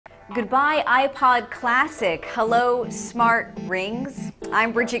Goodbye iPod Classic. Hello SmartRings.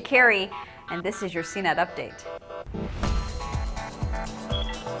 I'm Bridget Carey, and this is your CNET update.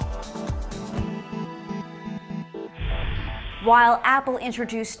 While Apple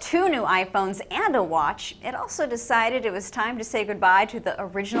introduced 2 new iPhones and a watch, it also decided it was time to say goodbye to the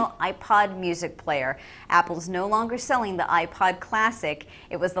original iPod music player. Apple's no longer selling the iPod Classic.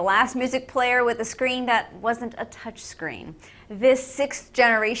 It was the last music player with a screen that wasn't a touch screen. This 6th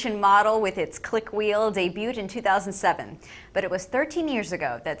generation model with its click wheel debuted in 2007, but it was 13 years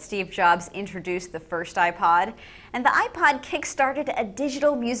ago that Steve Jobs introduced the first iPod, and the iPod kick-started a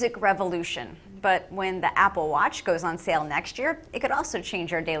digital music revolution. But when the Apple Watch goes on sale next year, it could also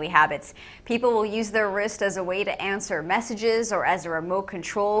change our daily habits. People will use their wrist as a way to answer messages or as a remote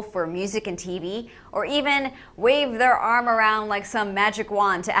control for music and TV, or even wave their arm around like some magic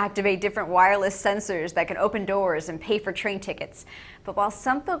wand to activate different wireless sensors that can open doors and pay for train tickets. But while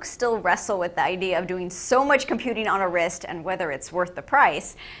some folks still wrestle with the idea of doing so much computing on a wrist and whether it's worth the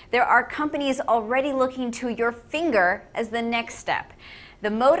price, there are companies already looking to your finger as the next step. The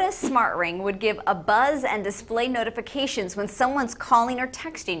Mota SmartRing would give a buzz and display notifications when someone's calling or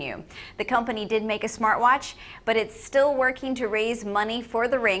texting you. The company did make a smartwatch, but it's still working to raise money for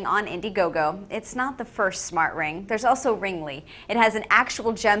the ring on Indiegogo. It's not the first smart ring. There's also Ringly. It has an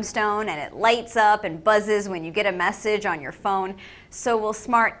actual gemstone and it lights up and buzzes when you get a message on your phone. So will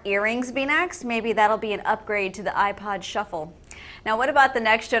smart earrings be next? Maybe that'll be an upgrade to the iPod Shuffle. Now, what about the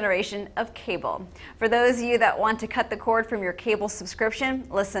next generation of cable? For those of you that want to cut the cord from your cable subscription,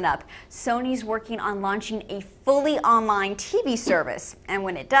 listen up. Sony's working on launching a fully online TV service, and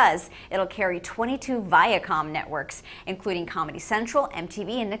when it does, it'll carry 22 Viacom networks, including Comedy Central,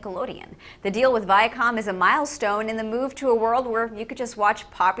 MTV, and Nickelodeon. The deal with Viacom is a milestone in the move to a world where you could just watch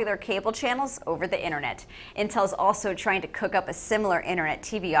popular cable channels over the internet. Intel's also trying to cook up a similar internet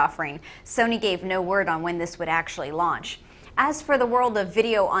TV offering. Sony gave no word on when this would actually launch. As for the world of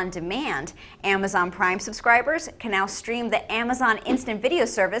video on demand, Amazon Prime subscribers can now stream the Amazon Instant Video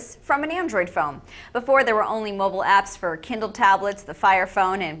service from an Android phone. Before, there were only mobile apps for Kindle tablets, the Fire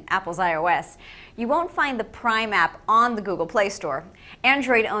phone, and Apple's iOS. You won't find the Prime app on the Google Play Store.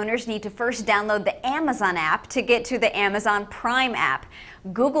 Android owners need to first download the Amazon app to get to the Amazon Prime app.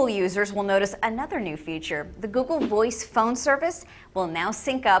 Google users will notice another new feature. The Google Voice phone service will now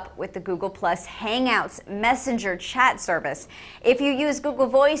sync up with the Google Plus Hangouts Messenger chat service. If you use Google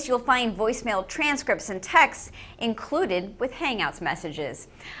Voice, you'll find voicemail transcripts and texts included with Hangouts messages.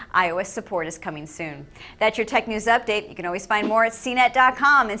 iOS support is coming soon. That's your tech news update. You can always find more at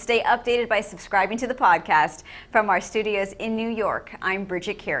CNET.com and stay updated by subscribing to the podcast. From our studios in New York, I'm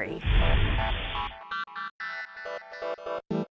Bridget Carey.